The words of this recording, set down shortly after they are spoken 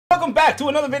welcome back to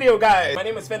another video, guys. My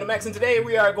name is 𝐻𝐻𝐻𝐿, and today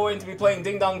we are going to be playing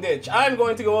Ding Dong Ditch. I'm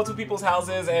going to go to people's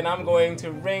houses and I'm going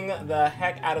to ring the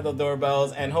heck out of the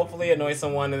doorbells and hopefully annoy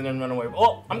someone and then run away.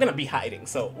 Oh, I'm gonna be hiding,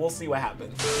 so we'll see what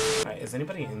happens. Alright, is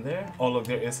anybody in there? Oh look,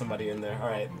 there is somebody in there.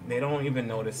 Alright, they don't even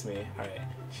notice me. Alright,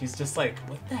 she's just like,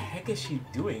 what the heck is she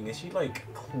doing? Is she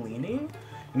like cleaning?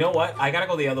 You know what? I gotta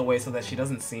go the other way so that she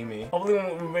doesn't see me. Hopefully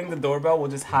when we ring the doorbell, we'll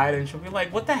just hide and she'll be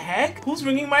like, what the heck? Who's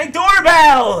ringing my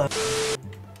doorbell?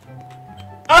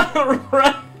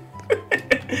 Run.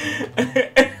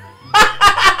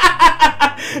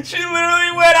 She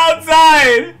literally went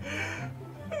outside.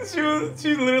 She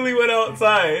literally went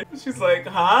outside. She's like,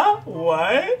 huh?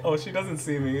 What? Oh, she doesn't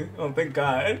see me. Oh, thank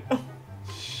God. Oh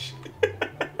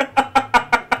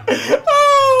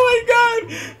my God.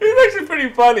 It's actually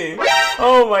pretty funny.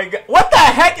 Oh my God. What the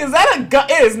heck? Is that a gun?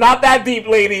 It is not that deep,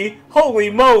 lady. Holy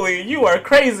moly. You are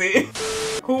crazy.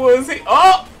 Who was he?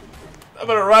 Oh! I'm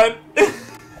gonna run.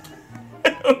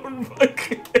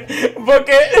 Book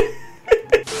it.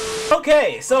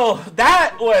 Okay, so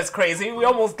that was crazy. We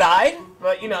almost died,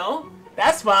 but you know,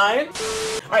 that's fine.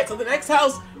 Alright, so the next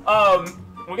house,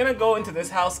 we're gonna go into this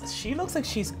house. She looks like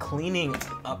she's cleaning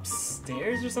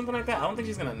upstairs or something like that. I don't think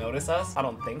she's gonna notice us. I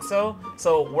don't think so.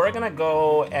 So we're gonna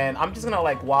go and I'm just gonna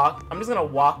like walk. I'm just gonna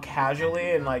walk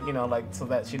casually and like, you know, like so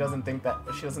that she doesn't think that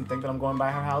I'm going by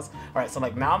her house. All right, so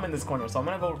like now I'm in this corner. So I'm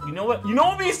gonna go, you know what? You know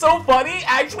what would be so funny?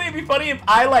 Actually, it'd be funny if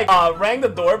I like rang the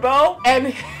doorbell and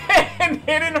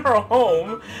hid in her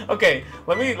home. Okay,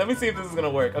 let me see if this is gonna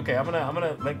work. Okay, I'm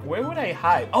gonna like, where would I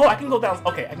hide? Oh, I can go down.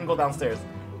 Okay, I can go downstairs.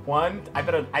 One, I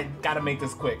gotta make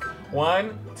this quick.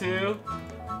 1, 2,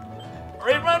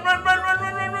 run, run, run, run, run,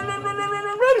 run, run, run, run, run, run,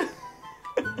 run, run.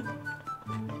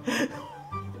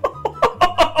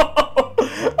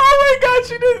 Oh my God,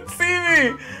 she didn't see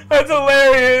me. That's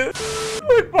hilarious.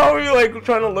 Like probably like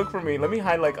trying to look for me. Let me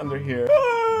hide like under here.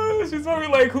 She's probably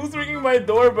like, who's ringing my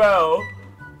doorbell?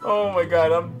 Oh my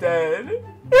God, I'm dead.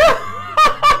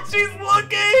 She's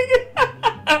looking.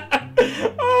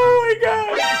 Oh my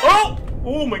God. Oh!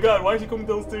 Oh my God, why is she coming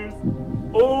downstairs?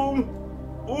 Oh,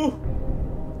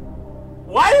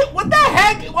 why, what the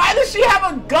heck? Why does she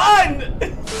have a gun?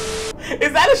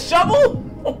 Is that a shovel?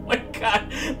 Oh my God,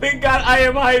 thank God I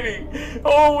am hiding.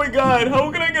 Oh my God,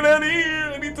 how can I get out of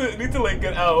here? I need to like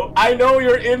get out. I know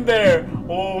you're in there.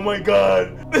 Oh my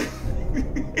God.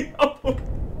 Oh.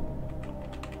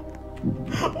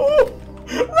 Oh.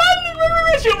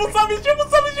 Run! She almost saw me! She almost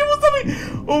saw me! She almost saw me!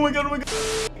 Oh my God! Oh my God!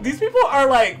 These people are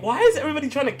like, why is everybody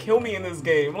trying to kill me in this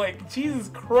game? Like, Jesus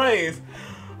Christ!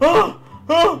 Oh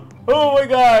my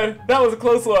God! That was a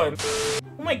close one.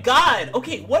 Oh my God!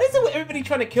 Okay, what is it with everybody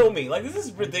trying to kill me? Like, this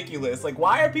is ridiculous. Like,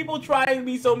 why are people trying to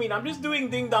be so mean? I'm just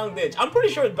doing Ding Dong Ditch. I'm pretty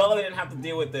sure Bella didn't have to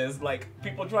deal with this. Like,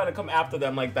 people trying to come after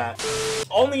them like that.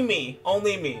 Only me.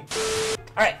 Only me.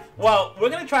 Alright, well, we're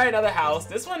gonna try another house.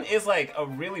 This one is like a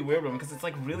really weird one because it's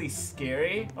like really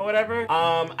scary or whatever.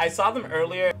 I saw them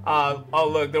earlier. Oh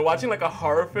look, they're watching like a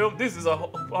horror film. This is a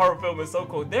horror film. It's so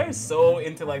cool. They're so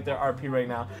into like their RP right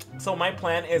now. So my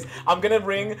plan is I'm gonna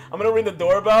ring the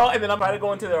doorbell and then I'm trying to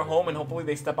go into their home and hopefully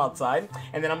they step outside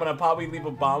and then I'm gonna probably leave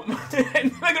a bomb and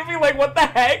they're gonna be like, what the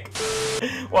heck?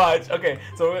 Watch. Okay,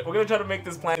 so we're gonna try to make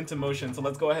this plan into motion. So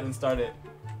let's go ahead and start it.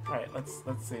 Alright, let's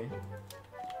see.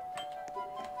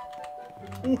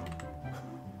 Ooh.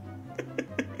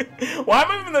 Why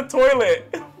am I in the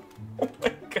toilet? Oh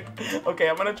my God. Okay,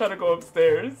 I'm gonna try to go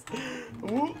upstairs.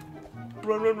 Ooh.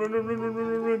 Run, run, run, run, run, run,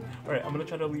 run, run. Alright, I'm gonna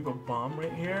try to leave a bomb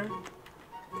right here.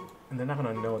 And they're not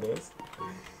gonna notice.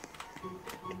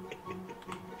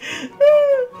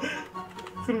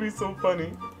 It's gonna be so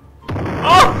funny.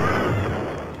 Oh!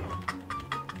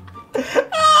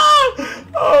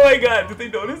 Oh my God, did they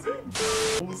notice it?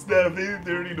 Oh snap, they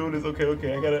already noticed. Okay,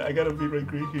 okay, I gotta be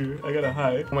like right here. I gotta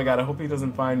hide. Oh my God, I hope he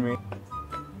doesn't find me.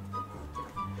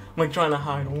 I'm like trying to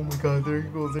hide. Oh my God, there he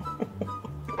goes.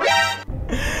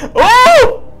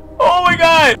 Oh! Oh my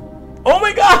God! Oh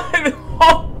my God!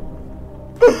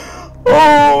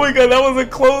 Oh my God, that was a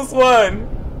close one.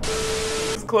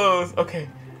 It's close. Okay,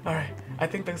 alright. I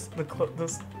think I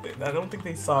don't think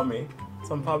they saw me.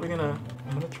 So I'm probably gonna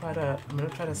try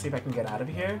to see if I can get out of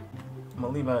here. I'm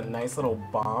gonna leave a nice little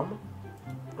bomb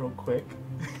real quick.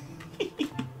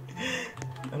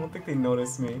 I don't think they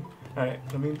noticed me. Alright,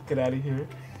 let me get out of here.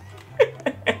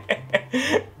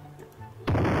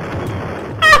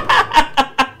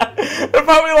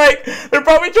 They're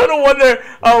probably trying to wonder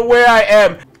where I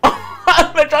am.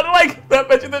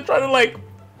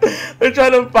 They're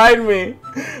trying to find me.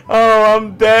 Oh,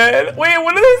 I'm dead. Wait,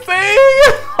 what did they say?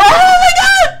 Oh my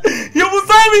God! He almost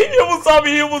saw me. He almost saw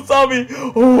me. He almost saw me.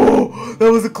 Oh,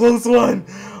 that was a close one.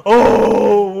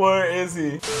 Oh, where is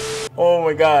he? Oh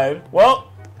my god.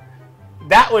 Well,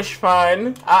 that was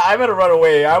fun. I better run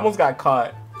away. I almost got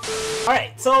caught.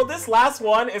 Alright, so this last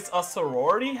one is a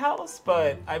sorority house,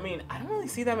 but I mean, I don't really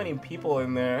see that many people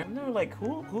in there. I'm like,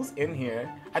 who's in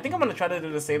here? I think I'm gonna try to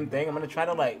do the same thing. I'm gonna try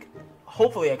to like,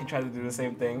 hopefully I can try to do the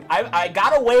same thing. I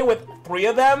got away with 3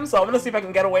 of them, so I'm gonna see if I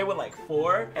can get away with like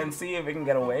 4 and see if I can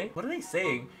get away. What are they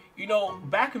saying? You know,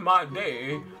 back in my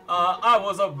day, I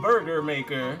was a burger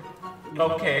maker.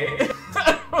 Okay.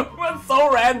 That's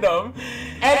so random.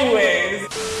 Anyways,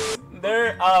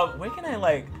 they're, where can I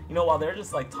like, you know, while they're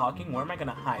just like talking, where am I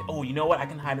gonna hide? Oh, you know what? I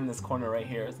can hide in this corner right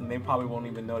here, and they probably won't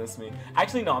even notice me.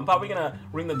 Actually, no, I'm probably gonna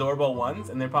ring the doorbell once,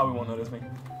 and they probably won't notice me.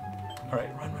 All right,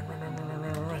 run.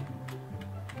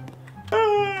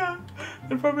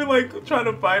 They're probably like trying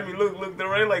to find me. Look,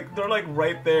 they're like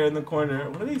right there in the corner.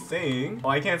 What are they saying? Oh,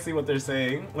 I can't see what they're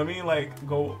saying. Let me like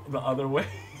go the other way.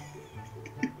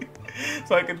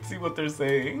 So I can see what they're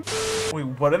saying. Wait,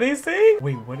 what are they saying?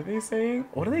 Wait, what are they saying?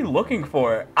 What are they looking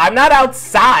for? I'm not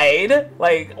outside.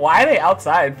 Like, why are they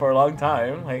outside for a long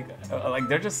time? Like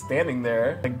they're just standing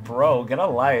there. Like, bro, get a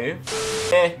life.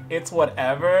 It's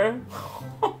whatever.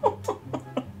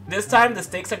 This time the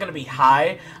stakes are gonna be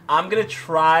high. I'm gonna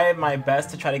try my best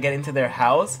to try to get into their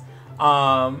house.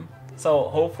 So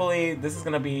hopefully this is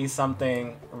gonna be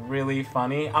something really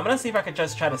funny. I'm gonna see if I can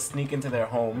just try to sneak into their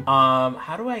home.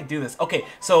 How do I do this? Okay,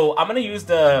 so I'm gonna use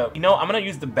the, I'm gonna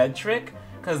use the bed trick,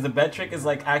 because the bed trick is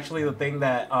like actually the thing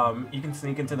that you can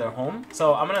sneak into their home.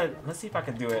 So let's see if I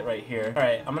can do it right here. All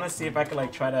right, I'm gonna see if I can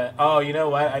like try to, oh, you know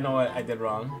what? I know what I did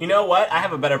wrong. You know what? I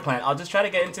have a better plan. I'll just try to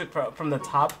get into from the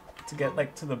top to get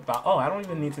like to the oh, I don't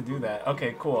even need to do that.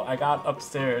 Okay, cool. I got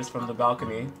upstairs from the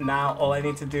balcony. Now all I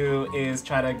need to do is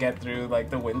try to get through like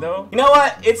the window. You know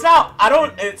what? It's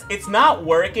not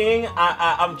working.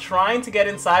 I'm trying to get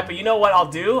inside, but you know what I'll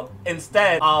do?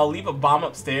 Instead, I'll leave a bomb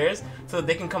upstairs so that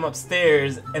they can come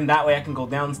upstairs, and that way I can go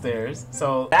downstairs.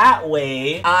 So that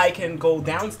way I can go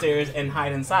downstairs and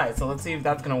hide inside. So let's see if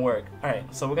that's gonna work. All right,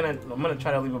 so I'm gonna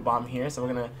try to leave a bomb here. So we're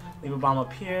gonna leave a bomb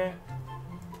up here.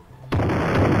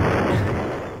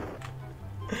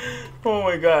 Oh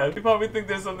my god, they probably think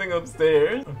there's something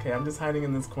upstairs. Okay, I'm just hiding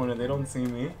in this corner. They don't see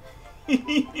me.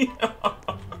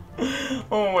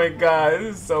 Oh my god,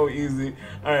 this is so easy.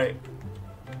 Alright,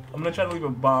 I'm gonna try to leave a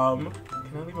bomb.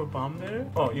 Can I leave a bomb there?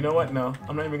 Oh, you know what? No,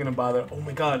 I'm not even gonna bother. Oh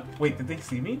my god, wait, did they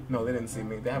see me? No, they didn't see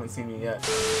me. They haven't seen me yet.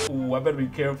 Ooh, I better be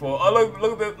careful. Oh,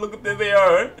 look at there they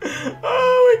are.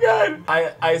 Oh my god.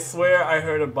 I swear I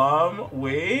heard a bomb.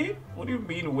 Wait, what do you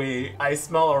mean wait? I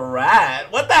smell a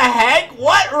rat. What the heck?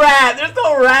 What rat? There's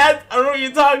no rats. I don't know what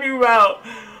you're talking about.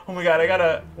 Oh my god,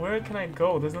 where can I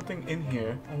go? There's nothing in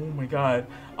here. Oh my god.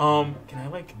 Can I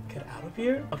like get out of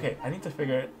here? Okay, I need to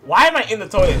figure, why am I in the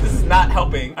toilet? This is not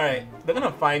helping. All right, they're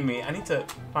gonna find me. I need to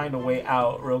find a way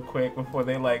out real quick before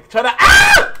they like try to,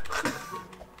 ah!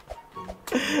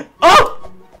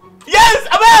 Oh! Yes,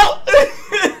 I'm out!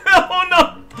 Oh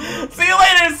no! See you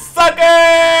later, suckers!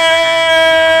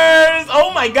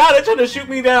 Oh my god, they're trying to shoot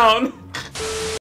me down.